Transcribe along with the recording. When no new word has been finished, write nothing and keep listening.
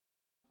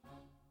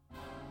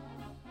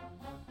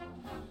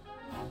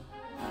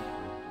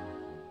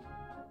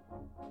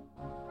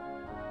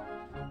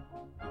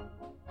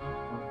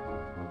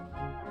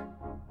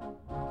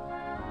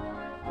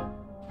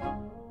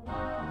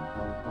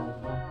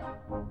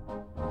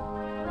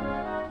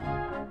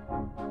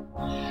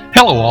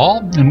Hello all,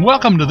 and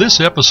welcome to this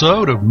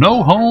episode of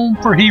No Home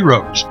for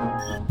Heroes.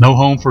 No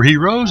Home for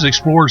Heroes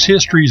explores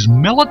history's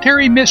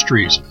military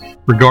mysteries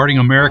regarding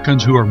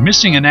Americans who are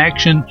missing in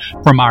action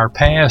from our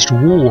past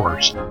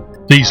wars.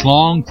 These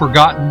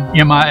long-forgotten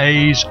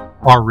MIAs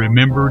are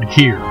remembered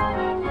here.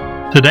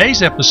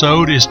 Today's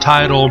episode is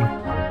titled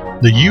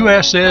The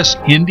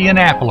USS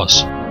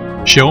Indianapolis.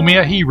 Show me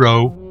a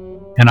hero,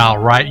 and I'll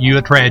write you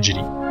a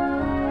tragedy.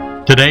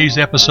 Today's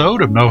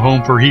episode of No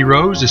Home for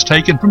Heroes is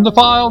taken from the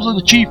files of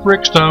the Chief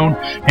Rick Stone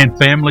and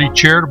Family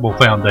Charitable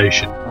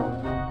Foundation.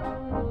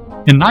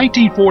 In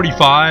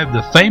 1945,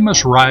 the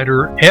famous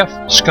writer F.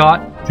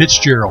 Scott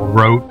Fitzgerald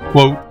wrote,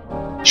 quote,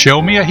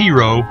 "Show me a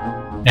hero,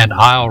 and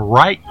I'll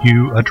write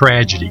you a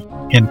tragedy,"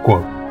 end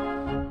quote.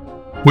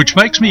 Which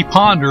makes me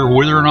ponder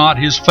whether or not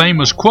his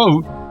famous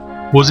quote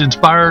was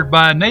inspired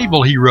by a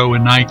naval hero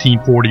in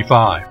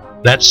 1945,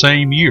 that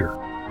same year.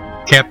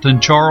 Captain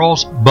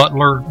Charles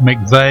Butler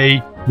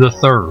McVay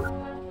III,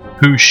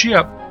 whose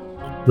ship,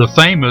 the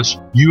famous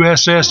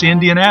USS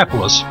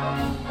Indianapolis,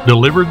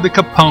 delivered the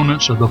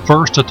components of the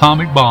first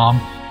atomic bomb,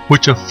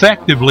 which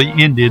effectively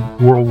ended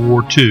World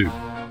War II.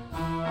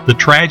 The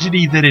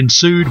tragedy that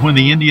ensued when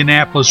the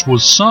Indianapolis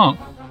was sunk,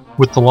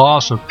 with the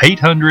loss of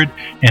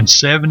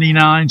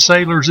 879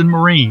 sailors and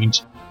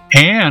Marines,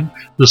 and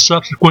the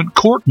subsequent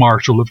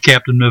court-martial of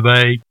Captain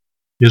McVay,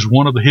 is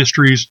one of the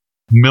history's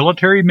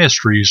military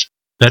mysteries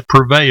that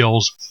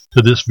prevails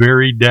to this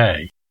very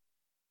day.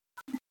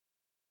 I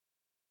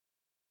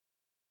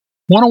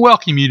want to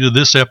welcome you to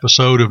this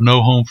episode of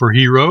No Home for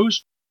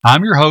Heroes.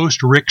 I'm your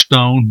host, Rick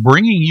Stone,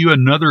 bringing you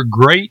another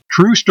great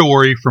true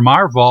story from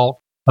our vault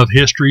of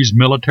history's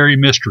military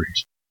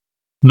mysteries.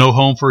 No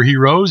Home for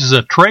Heroes is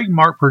a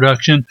trademark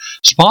production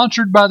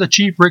sponsored by the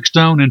Chief Rick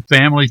Stone and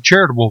Family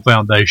Charitable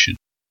Foundation.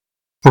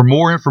 For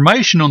more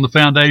information on the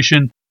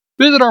foundation,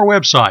 visit our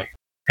website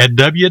at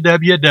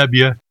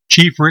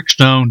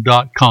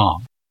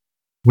www.chiefrickstone.com.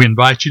 We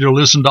invite you to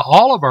listen to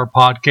all of our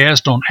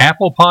podcasts on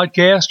Apple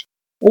Podcasts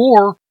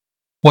or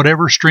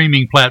whatever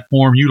streaming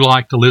platform you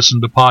like to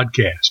listen to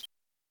podcasts.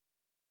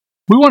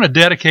 We want to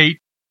dedicate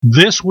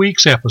this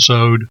week's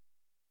episode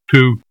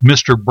to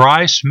Mr.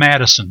 Bryce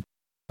Madison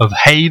of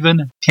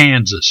Haven,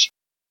 Kansas.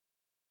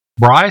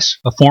 Bryce,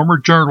 a former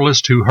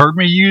journalist who heard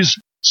me use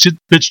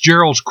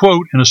Fitzgerald's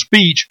quote in a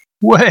speech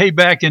way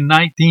back in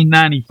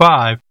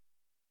 1995,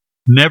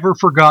 never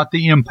forgot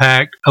the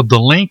impact of the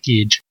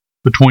linkage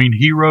between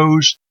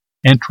heroes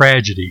and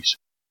tragedies.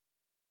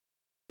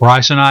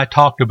 Bryce and I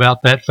talked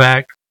about that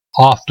fact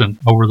often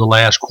over the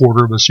last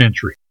quarter of a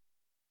century.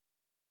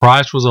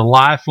 Bryce was a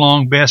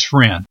lifelong best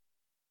friend,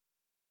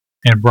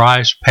 and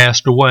Bryce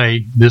passed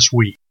away this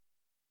week.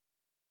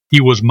 He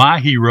was my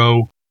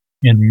hero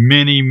in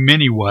many,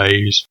 many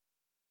ways,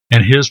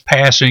 and his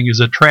passing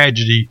is a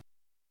tragedy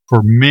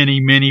for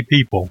many, many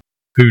people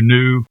who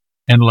knew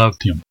and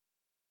loved him.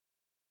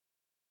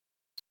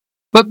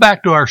 But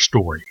back to our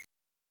story.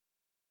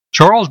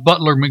 Charles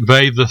Butler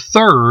McVay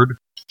III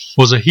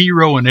was a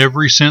hero in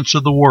every sense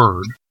of the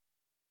word.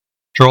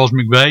 Charles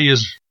McVay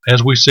is,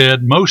 as we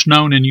said, most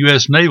known in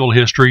U.S. naval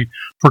history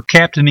for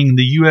captaining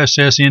the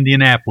USS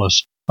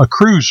Indianapolis, a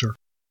cruiser,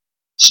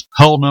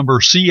 hull number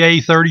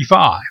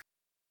CA-35,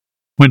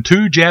 when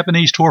two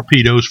Japanese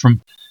torpedoes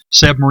from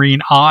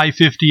submarine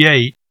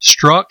I-58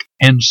 struck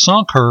and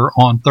sunk her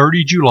on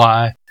 30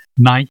 July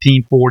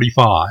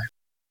 1945.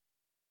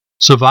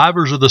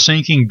 Survivors of the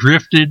sinking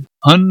drifted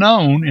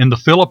unknown in the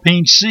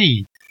Philippine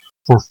Sea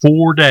for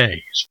 4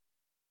 days,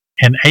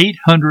 and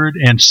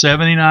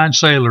 879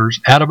 sailors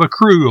out of a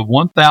crew of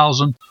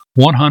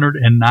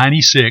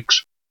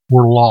 1,196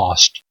 were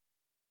lost.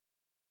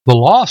 The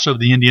loss of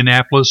the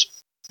Indianapolis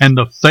and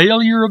the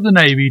failure of the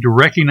Navy to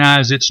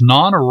recognize its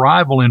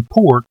non-arrival in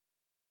port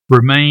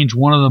remains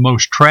one of the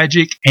most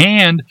tragic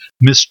and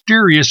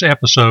mysterious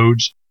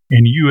episodes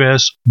in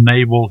U.S.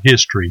 naval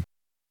history.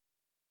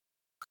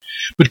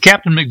 But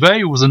Captain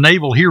McVay was a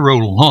naval hero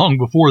long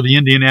before the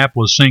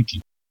Indianapolis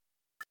sinking.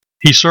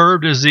 He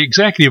served as the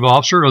executive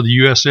officer of the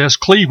USS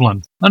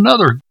Cleveland,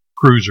 another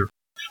cruiser,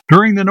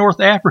 during the North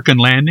African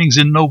landings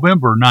in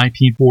November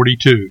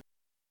 1942,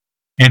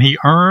 and he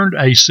earned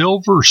a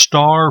Silver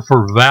Star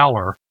for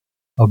valor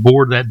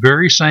aboard that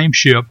very same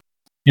ship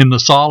in the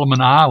Solomon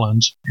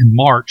Islands in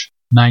March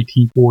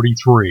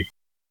 1943.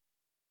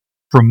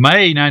 From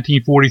May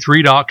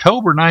 1943 to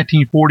October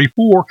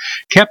 1944,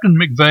 Captain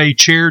McVay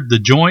chaired the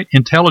Joint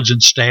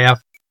Intelligence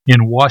Staff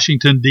in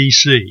Washington,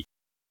 D.C.,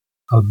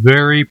 a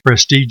very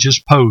prestigious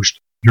post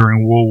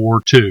during World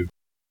War II.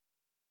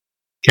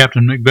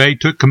 Captain McVay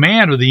took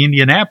command of the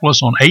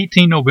Indianapolis on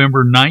 18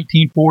 November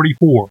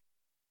 1944,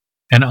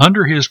 and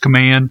under his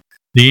command,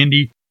 the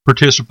Indy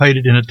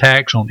participated in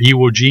attacks on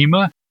Iwo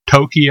Jima,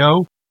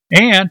 Tokyo,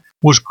 and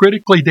was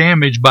critically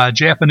damaged by a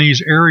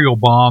Japanese aerial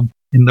bomb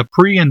in the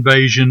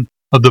pre-invasion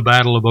of the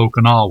Battle of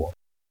Okinawa.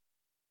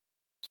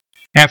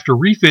 After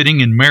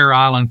refitting in Mare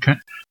Island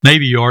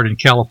Navy Yard in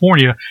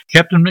California,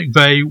 Captain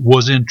McVay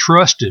was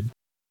entrusted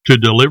to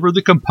deliver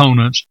the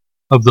components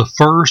of the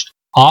first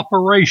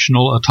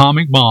operational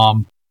atomic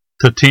bomb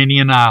to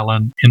Tinian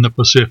Island in the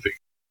Pacific.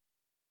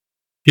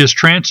 His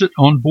transit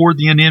on board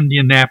the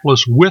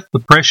Indianapolis with the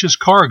precious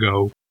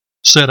cargo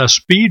set a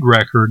speed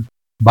record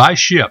by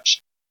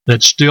ships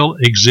that still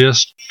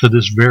exist to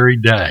this very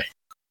day.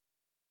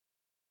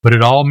 But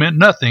it all meant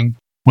nothing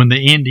when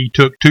the Indy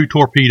took 2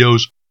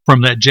 torpedoes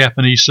from that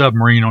Japanese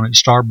submarine on its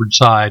starboard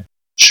side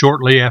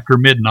shortly after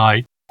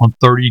midnight on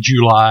 30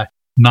 July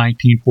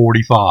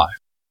 1945.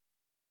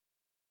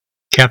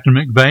 Captain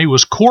McVeigh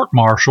was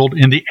court-martialed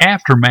in the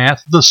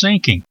aftermath of the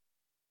sinking,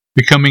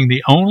 becoming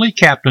the only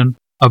captain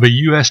of a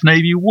U.S.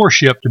 Navy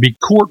warship to be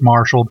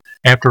court-martialed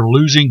after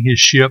losing his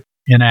ship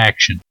in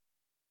action.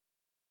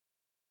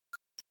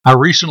 I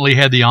recently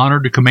had the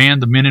honor to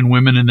command the men and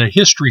women in the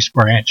Histories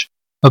branch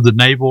of the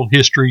Naval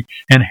History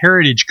and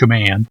Heritage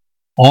Command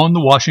on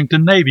the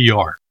Washington Navy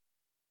Yard.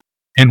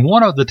 And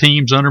one of the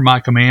teams under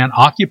my command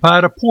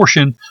occupied a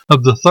portion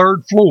of the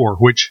 3rd floor,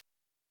 which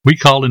we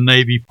call in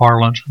Navy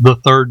parlance the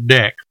 3rd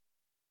deck,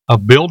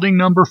 of building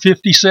number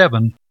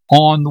 57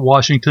 on the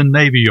Washington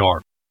Navy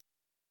Yard.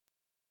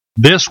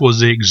 This was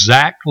the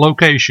exact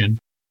location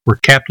where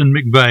Captain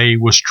McVeigh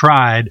was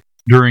tried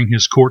during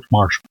his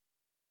court-martial.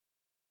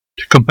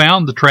 To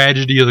compound the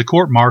tragedy of the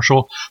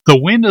court-martial, the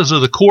windows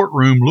of the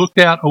courtroom looked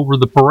out over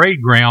the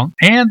parade ground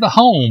and the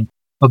home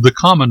of the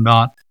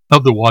Commandant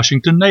of the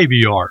Washington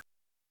Navy Yard.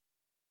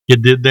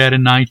 It did that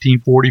in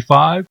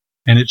 1945,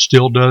 and it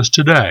still does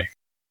today.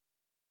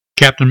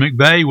 Captain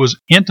McVeigh was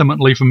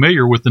intimately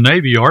familiar with the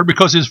Navy Yard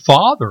because his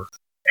father,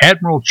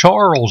 Admiral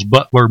Charles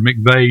Butler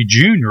McVeigh,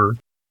 Jr.,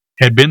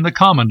 had been the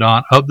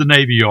Commandant of the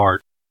Navy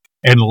Yard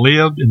and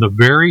lived in the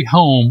very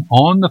home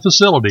on the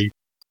facility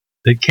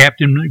that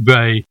Captain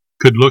McVeigh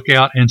could look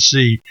out and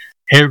see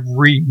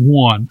every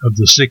one of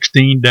the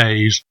 16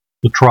 days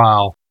the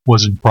trial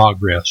was in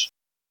progress.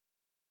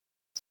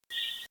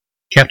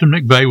 Captain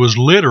McVeigh was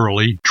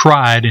literally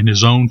tried in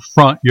his own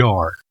front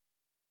yard.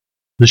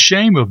 The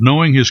shame of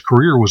knowing his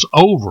career was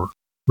over,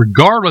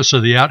 regardless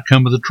of the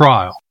outcome of the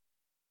trial,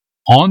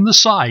 on the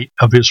site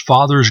of his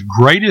father's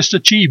greatest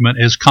achievement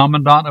as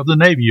Commandant of the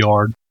Navy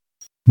Yard,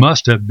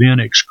 must have been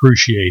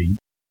excruciating.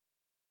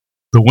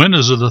 The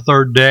windows of the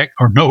 3rd deck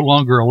are no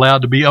longer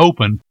allowed to be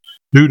open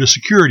due to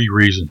security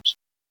reasons.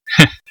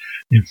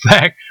 In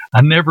fact,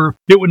 it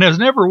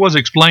never was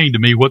explained to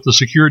me what the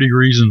security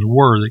reasons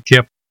were that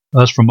kept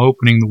us from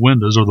opening the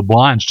windows or the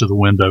blinds to the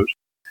windows.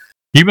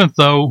 Even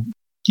though,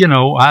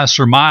 I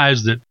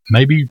surmised that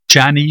maybe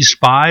Chinese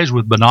spies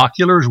with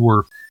binoculars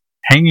were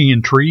hanging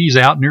in trees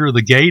out near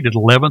the gate at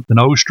 11th and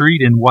O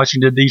Street in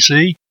Washington,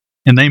 D.C.,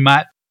 and they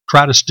might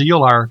try to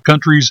steal our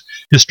country's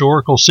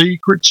historical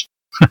secrets.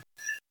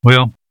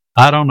 Well,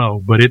 I don't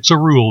know, but it's a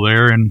rule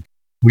there, and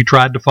we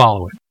tried to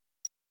follow it.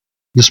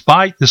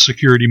 Despite the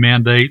security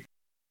mandate,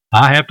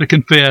 I have to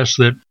confess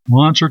that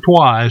once or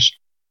twice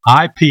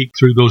I peeked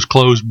through those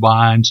closed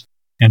blinds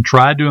and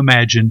tried to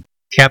imagine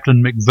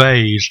Captain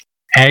McVeigh's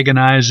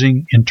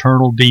agonizing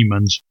internal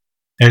demons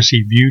as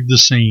he viewed the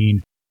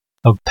scene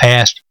of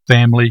past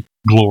family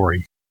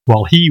glory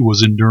while he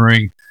was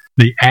enduring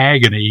the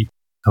agony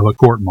of a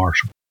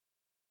court-martial.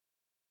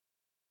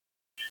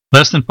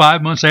 Less than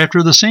 5 months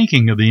after the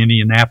sinking of the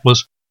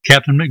Indianapolis,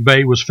 Captain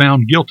McVeigh was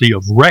found guilty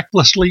of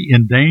recklessly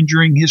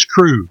endangering his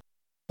crew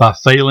by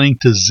failing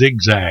to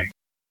zigzag,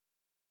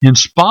 in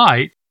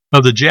spite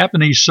of the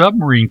Japanese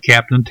submarine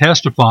captain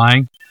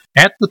testifying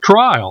at the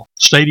trial,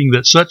 stating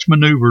that such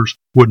maneuvers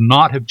would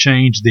not have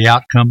changed the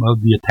outcome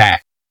of the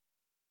attack.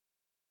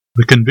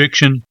 The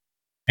conviction,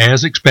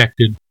 as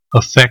expected,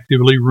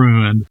 effectively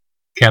ruined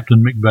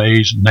Captain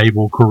McVeigh's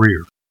naval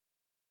career.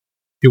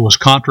 It was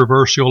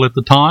controversial at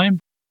the time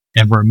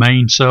and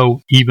remains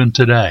so even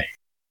today.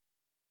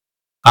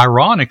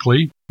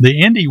 Ironically, the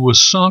Indy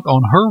was sunk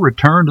on her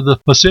return to the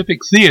Pacific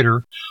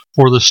Theater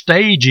for the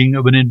staging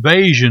of an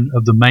invasion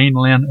of the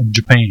mainland of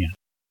Japan,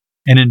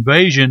 an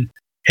invasion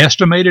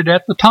estimated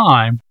at the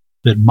time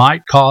that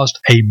might cost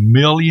 1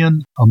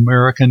 million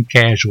American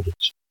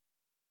casualties,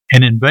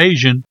 an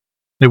invasion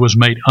that was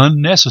made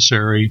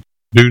unnecessary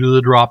due to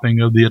the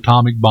dropping of the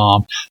atomic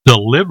bomb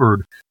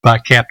delivered by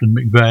Captain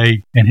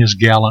McVeigh and his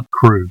gallant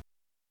crew.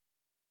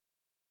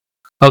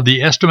 Of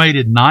the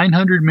estimated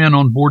 900 men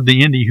on board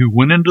the Indy who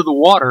went into the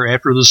water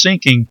after the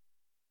sinking,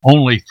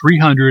 only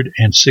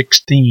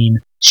 316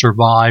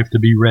 survived to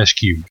be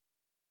rescued.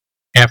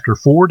 After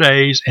 4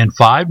 days and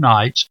 5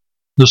 nights,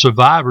 the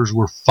survivors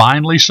were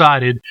finally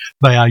sighted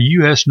by a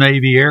U.S.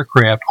 Navy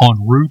aircraft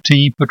on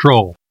routine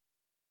patrol.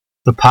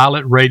 The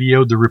pilot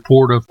radioed the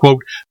report of,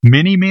 quote,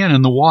 many men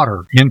in the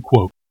water, end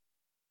quote,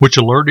 which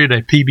alerted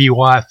a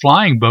PBY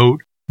flying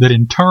boat that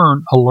in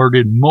turn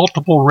alerted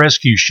multiple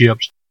rescue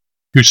ships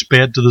who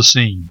sped to the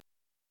scene.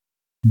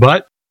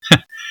 But,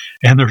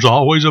 and there's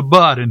always a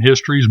but in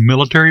history's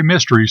military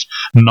mysteries,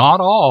 not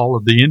all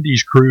of the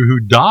Indy's crew who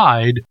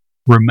died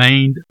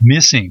remained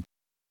missing.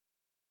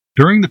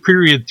 During the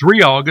period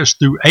 3 August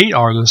through 8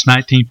 August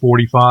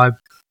 1945,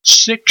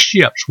 6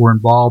 ships were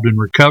involved in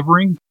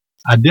recovering,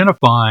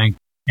 identifying,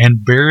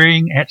 and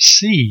burying at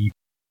sea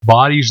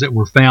bodies that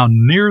were found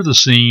near the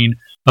scene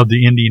of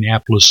the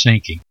Indianapolis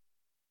sinking.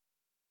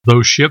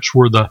 Those ships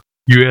were the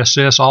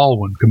USS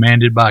Alwyn,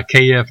 commanded by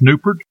K.F.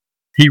 Newport.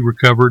 He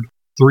recovered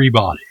 3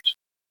 bodies.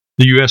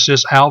 The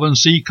USS Alvin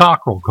C.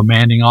 Cockrell,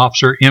 commanding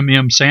officer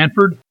M.M.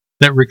 Sanford,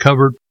 that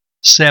recovered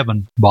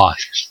 7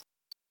 bodies.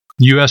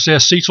 The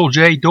USS Cecil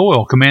J.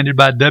 Doyle, commanded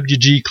by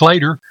W.G.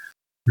 Claytor,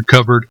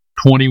 recovered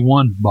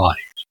 21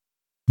 bodies.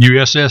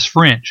 USS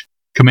French,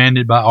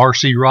 commanded by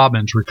R.C.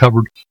 Robbins,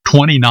 recovered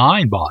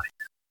 29 bodies.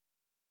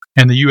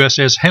 And the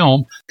USS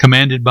Helm,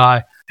 commanded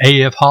by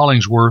A.F.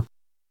 Hollingsworth,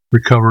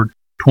 recovered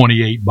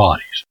 28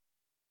 bodies.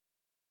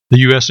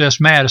 The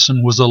USS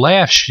Madison was the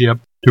last ship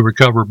to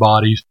recover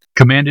bodies,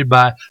 commanded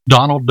by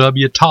Donald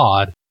W.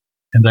 Todd,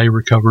 and they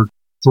recovered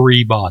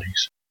 3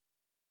 bodies.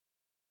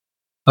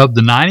 Of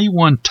the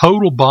 91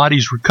 total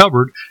bodies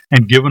recovered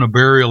and given a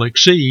burial at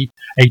sea,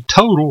 a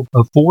total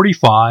of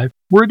 45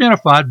 were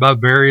identified by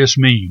various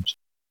means,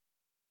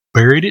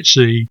 buried at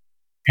sea,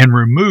 and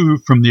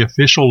removed from the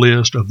official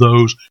list of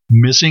those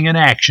missing in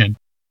action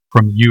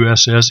from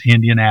USS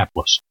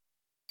Indianapolis.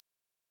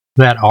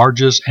 That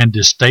arduous and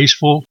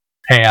distasteful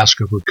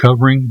task of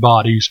recovering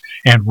bodies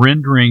and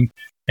rendering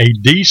a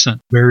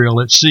decent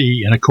burial at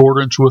sea in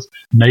accordance with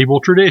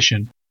naval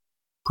tradition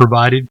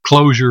provided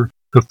closure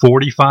to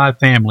 45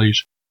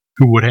 families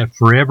who would have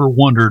forever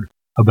wondered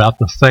about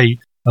the fate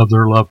of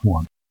their loved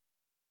one.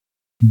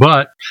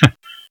 But,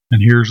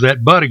 and here's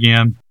that but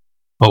again,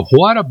 but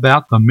what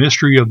about the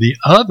mystery of the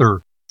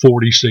other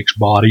 46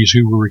 bodies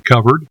who were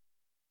recovered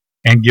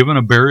and given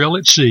a burial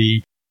at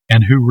sea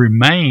and who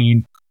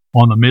remain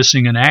on the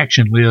missing in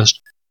action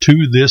list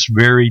to this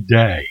very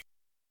day?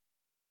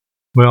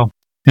 Well,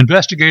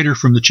 investigators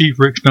from the Chief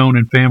Rick Stone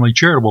and Family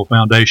Charitable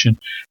Foundation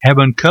have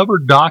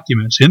uncovered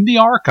documents in the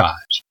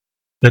archives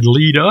that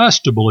lead us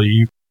to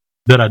believe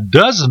that a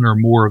dozen or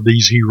more of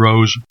these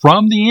heroes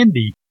from the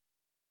Indy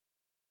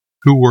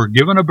who were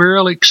given a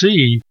burial at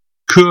sea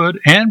could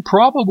and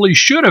probably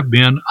should have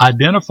been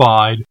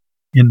identified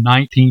in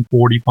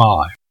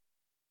 1945.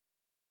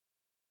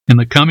 In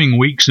the coming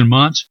weeks and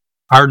months,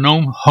 our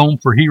No Home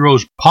for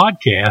Heroes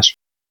podcast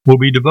will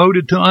be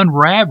devoted to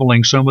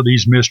unraveling some of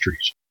these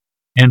mysteries,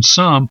 and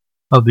some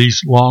of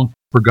these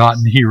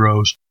long-forgotten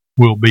heroes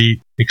will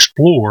be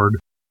explored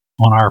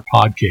on our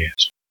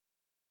podcast.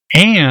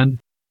 And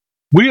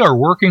we are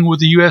working with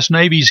the U.S.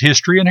 Navy's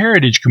History and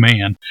Heritage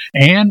Command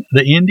and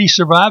the Indy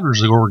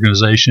Survivors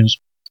Organizations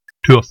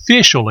to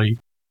officially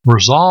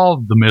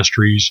resolve the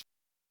mysteries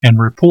and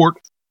report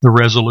the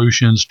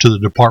resolutions to the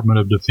Department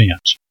of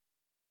Defense.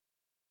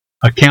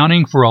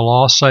 Accounting for a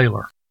lost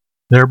sailor,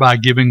 thereby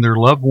giving their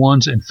loved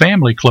ones and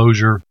family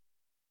closure,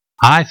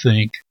 I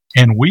think,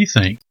 and we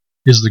think,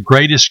 is the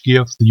greatest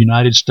gift the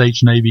United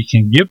States Navy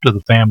can give to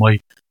the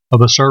family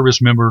of a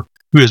service member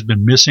who has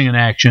been missing in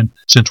action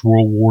since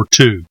World War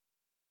II.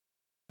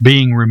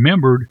 Being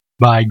remembered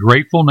by a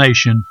grateful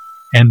nation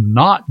and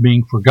not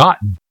being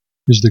forgotten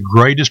is the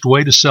greatest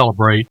way to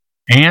celebrate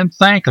and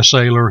thank a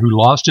sailor who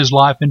lost his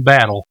life in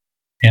battle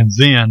and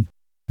then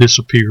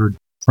disappeared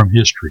from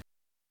history.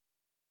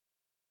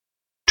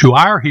 To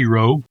our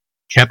hero,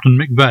 Captain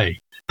McVeigh,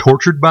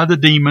 tortured by the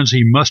demons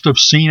he must have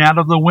seen out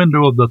of the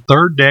window of the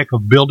third deck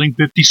of Building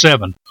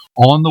 57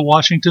 on the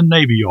Washington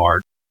Navy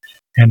Yard,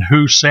 and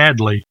who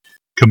sadly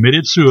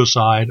committed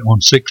suicide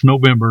on 6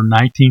 November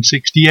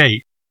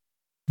 1968,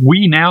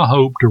 we now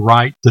hope to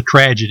write the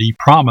tragedy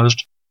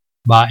promised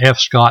by F.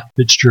 Scott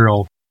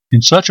Fitzgerald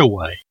in such a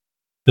way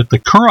that the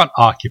current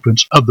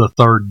occupants of the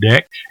third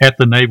deck at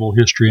the Naval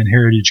History and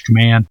Heritage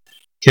Command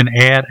can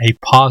add a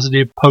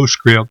positive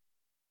postscript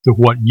to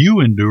what you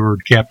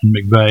endured, Captain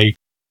McVeigh,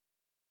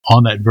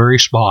 on that very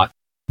spot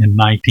in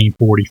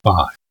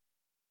 1945.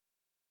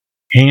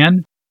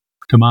 And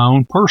to my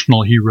own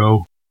personal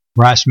hero,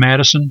 Bryce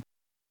Madison,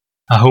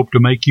 I hope to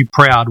make you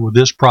proud with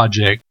this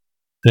project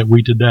that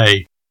we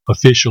today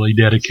officially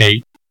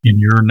dedicate in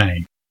your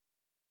name.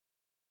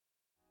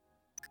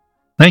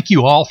 Thank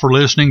you all for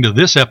listening to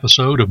this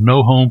episode of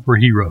No Home for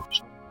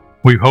Heroes.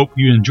 We hope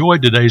you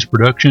enjoyed today's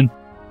production,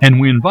 and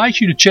we invite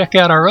you to check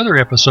out our other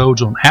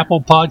episodes on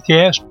Apple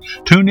Podcasts,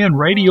 TuneIn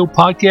Radio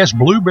Podcast,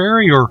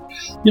 Blueberry, or,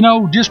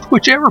 just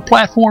whichever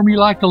platform you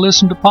like to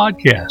listen to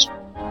podcasts.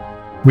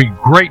 We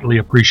greatly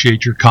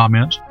appreciate your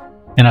comments,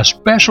 and a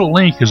special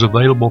link is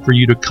available for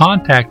you to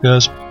contact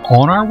us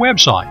on our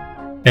website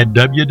at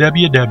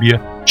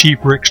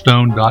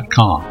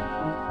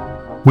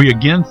www.chiefrickstone.com. We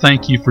again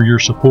thank you for your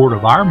support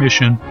of our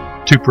mission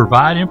to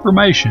provide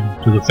information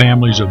to the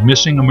families of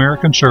missing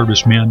American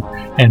servicemen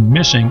and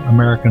missing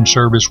American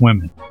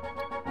servicewomen.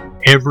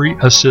 Every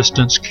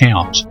assistance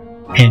counts,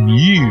 and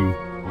you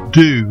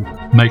do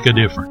make a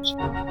difference.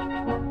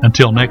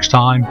 Until next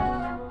time,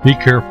 be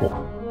careful,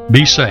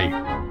 be safe,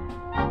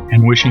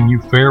 and wishing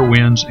you fair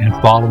winds and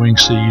following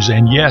seas,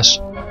 and yes,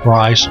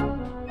 Bryce,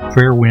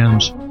 fair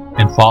winds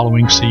and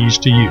following seas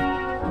to you.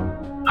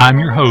 I'm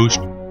your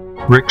host,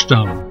 Rick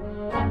Stone,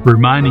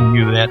 reminding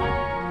you that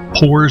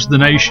poor is the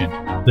nation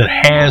that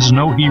has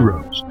no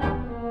heroes,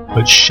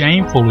 but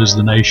shameful is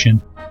the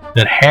nation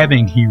that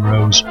having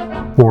heroes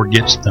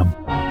forgets them.